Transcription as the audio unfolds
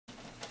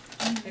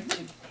fix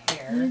your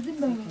hair so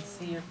you can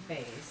see your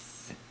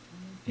face.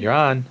 You're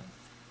on.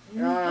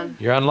 You're on.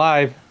 You're on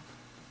live.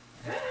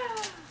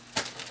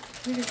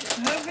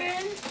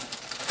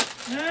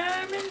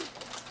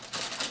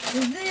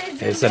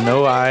 It's a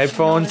new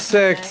iPhone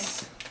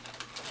 6.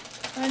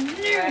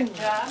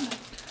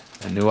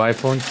 A new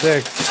iPhone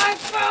 6.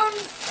 iPhone.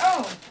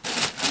 Oh,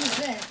 what is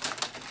this?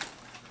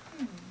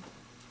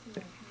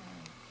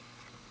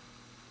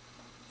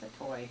 It's a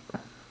toy.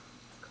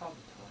 It's called a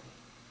toy.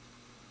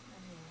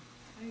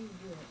 How do you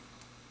do it?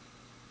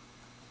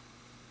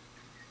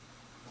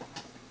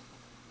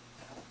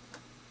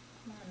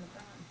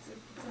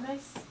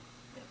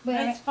 It's a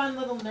nice, fun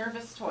little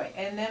nervous toy.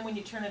 And then when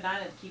you turn it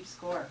on, it keeps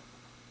score.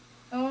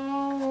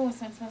 Oh,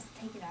 so I'm supposed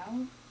to take it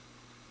out?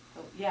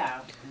 Oh,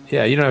 yeah.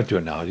 Yeah, you don't have to do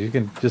it now. You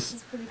can just.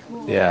 It's pretty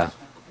cool. Yeah.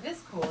 It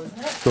is cool, isn't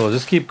it? Cool.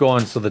 Just keep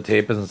going so the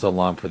tape isn't so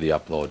long for the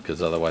upload,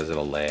 because otherwise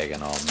it'll lag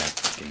and all that.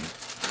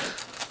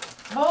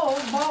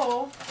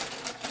 Whoa.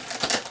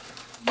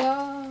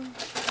 Alright.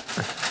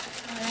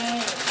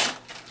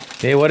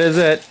 Hey, what is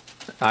it?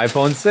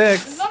 iPhone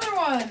 6. Another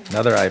one.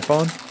 Another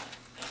iPhone.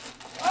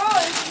 Oh,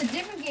 this is a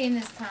different game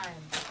this time.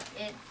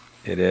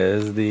 It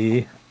is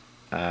the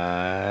What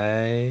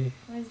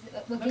is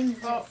it? What game is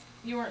this? Oh,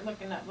 you weren't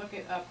looking up. Look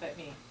it up at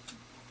me.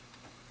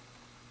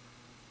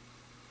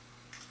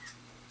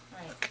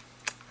 Right.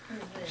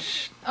 What is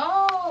this?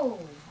 Oh!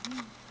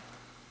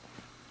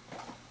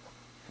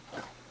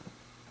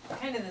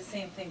 Kind of the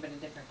same thing, but a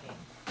different game.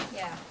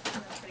 Yeah,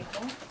 that's pretty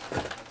cool.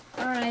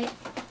 Alright.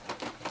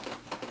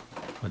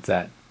 What's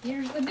that?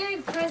 Here's the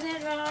big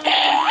present, Mom.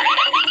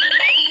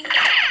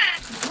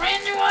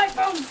 Brand new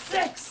iPhone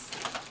 6!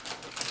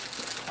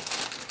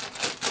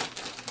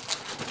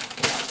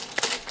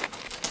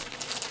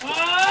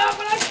 Oh,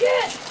 what I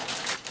get?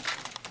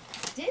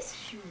 Disc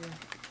shooter.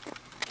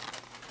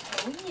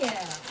 Oh,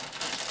 yeah.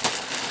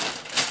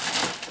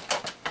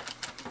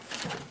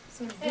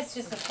 So is It's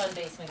this just a fun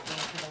basement game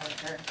for the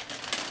winter.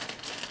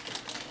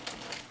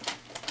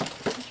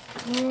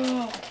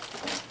 Whoa.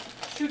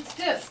 Shoots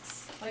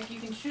discs. Like you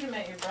can shoot them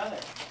at your brother.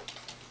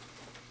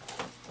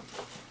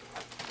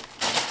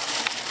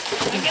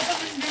 I guess I'm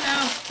gonna do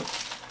now.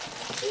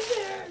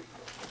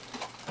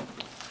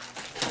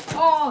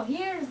 Oh,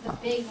 here's the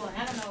big one.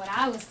 I don't know what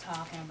I was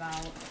talking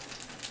about.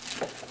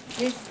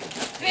 This is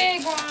the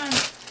big one.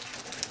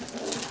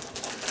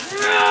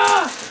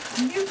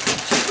 You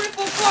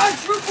triple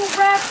quadruple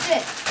wrapped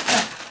it.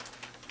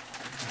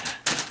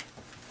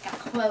 Got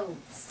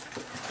clothes.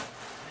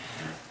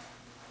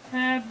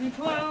 Happy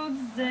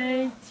Clothes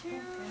Day to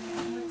you.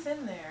 What's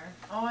in there?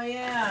 Oh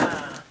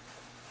yeah.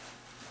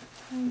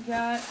 We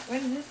got, what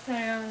does this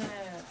say on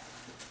that?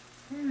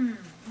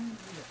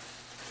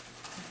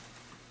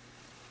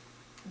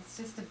 It's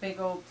just a big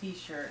old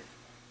T-shirt.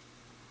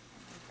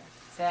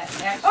 That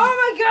actually, Oh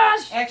my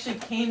gosh! actually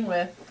came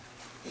with.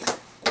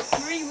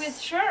 Free with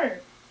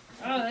shirt.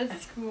 Oh,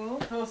 that's cool.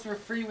 Those were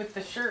free with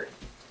the shirt,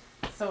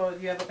 so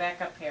you have a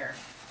backup pair.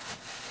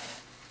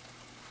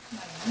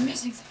 I'm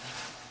missing something.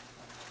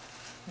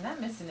 I'm not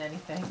missing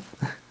anything.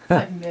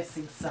 I'm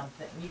missing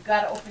something. You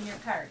gotta open your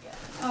card yet.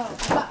 Oh,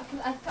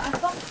 I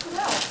thought it was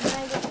out, and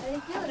I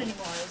didn't feel it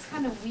anymore. It was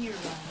kind of weird.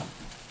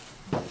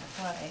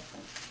 Why?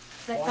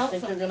 I Well, I felt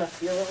think something. you're gonna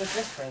feel it with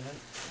this present.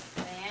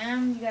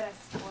 Ma'am, you gotta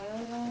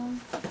spoil it all.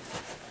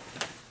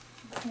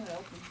 Let's see what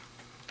open.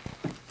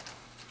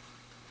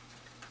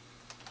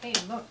 Hey,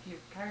 look, your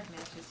card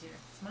matches your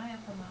smile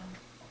for Mom.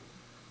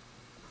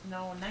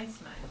 No, nice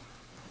smile.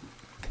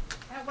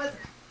 That wasn't.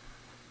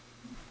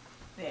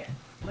 There.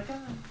 Look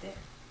at them. There.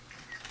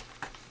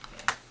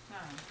 Okay.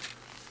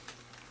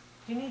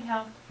 Do you need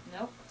help?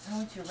 Nope. I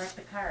want you to write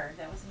the card.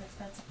 That was an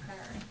expensive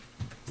card.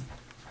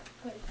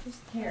 But it's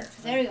just Here.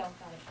 There you go.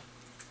 Got it.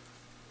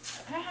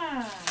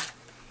 Ah.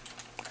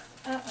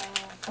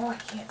 Uh-oh. Oh, I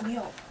can't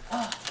kneel.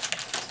 Oh.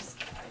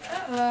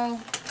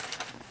 Uh-oh.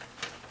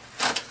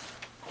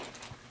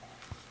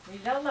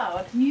 Read it out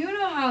loud. You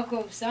know how it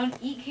goes, son.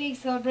 Eat cake,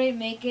 celebrate,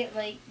 make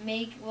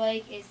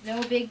like it's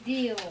no big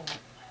deal.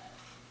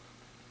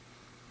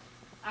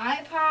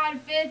 iPod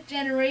 5th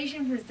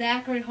generation for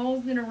Zachary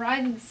Holzman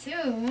arriving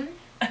soon.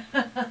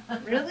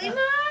 Really,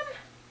 Mom?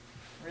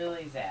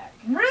 Really, Zach.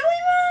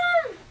 Really,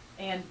 Mom?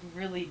 And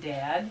really,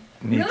 Dad.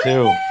 Me Really,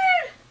 too.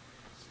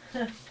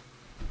 Dad?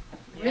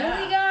 Yeah.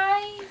 Really,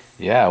 guys?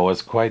 Yeah, it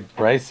was quite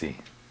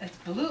pricey. It's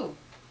blue.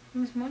 How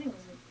much money was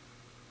it?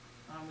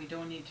 We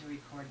don't need to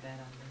record that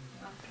on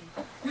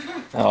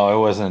Okay. Oh, it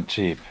wasn't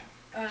cheap.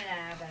 Oh, nah,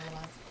 I bet it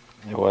was.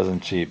 It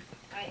wasn't cheap.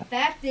 Alright,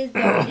 fact is,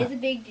 though, it is a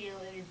big deal.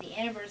 It is the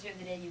anniversary of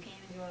the day you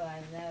came into our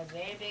lives, and that was a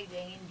very big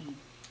day indeed.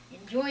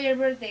 Enjoy your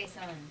birthday,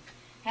 son.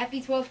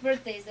 Happy 12th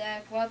birthday,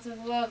 Zach. Lots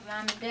of love,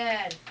 Mom and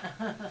Dad.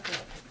 Oh,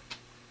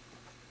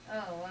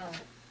 well.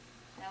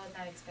 That was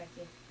not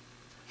expected.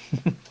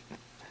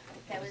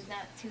 That was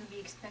not to be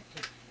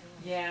expected.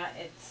 Yeah,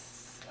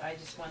 I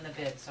just won the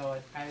bid, so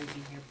it'd probably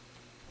be here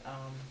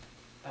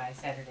by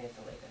Saturday at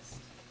the latest.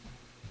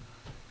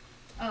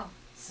 Oh.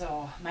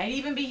 So, might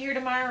even be here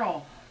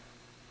tomorrow.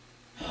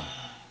 I'll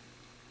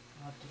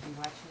have to be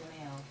watching the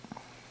mail.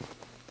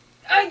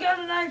 I got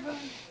an iPhone.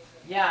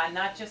 Yeah,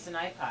 not just an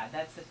iPod.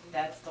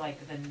 That's like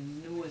the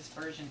newest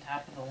version,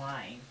 top of the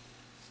line.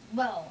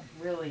 Well,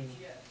 Really.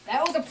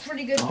 that was a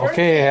pretty good birthday.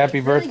 Okay, happy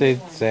Really birthday,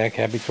 good one. Zach.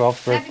 Happy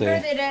 12th Happy birthday.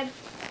 birthday, Dad.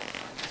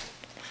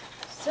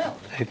 So,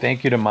 Hey,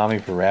 thank you to Mommy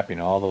for wrapping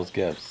all those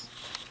gifts.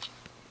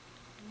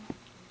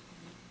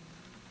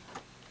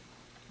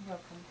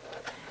 Welcome.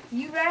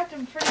 you wrapped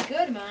them pretty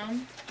good,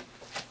 Mom.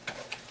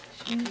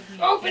 Give me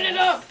a Open it kiss.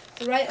 up!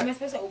 So, right, am I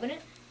supposed to open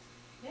it?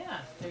 Yeah,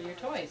 they're your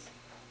toys.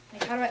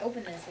 Like, how do I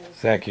open this?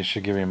 Zach, you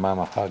should give your mom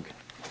a hug.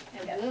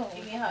 I will.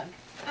 Give me a hug.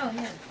 Oh,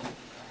 yeah.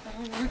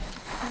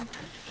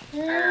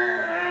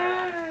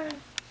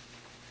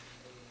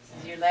 This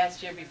is your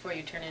last year before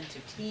you turn into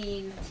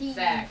teen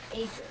Zach.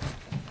 Acre.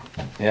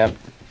 Yep.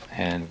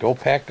 And go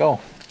pack, go.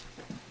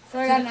 So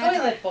I To got the an iPod.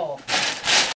 toilet bowl.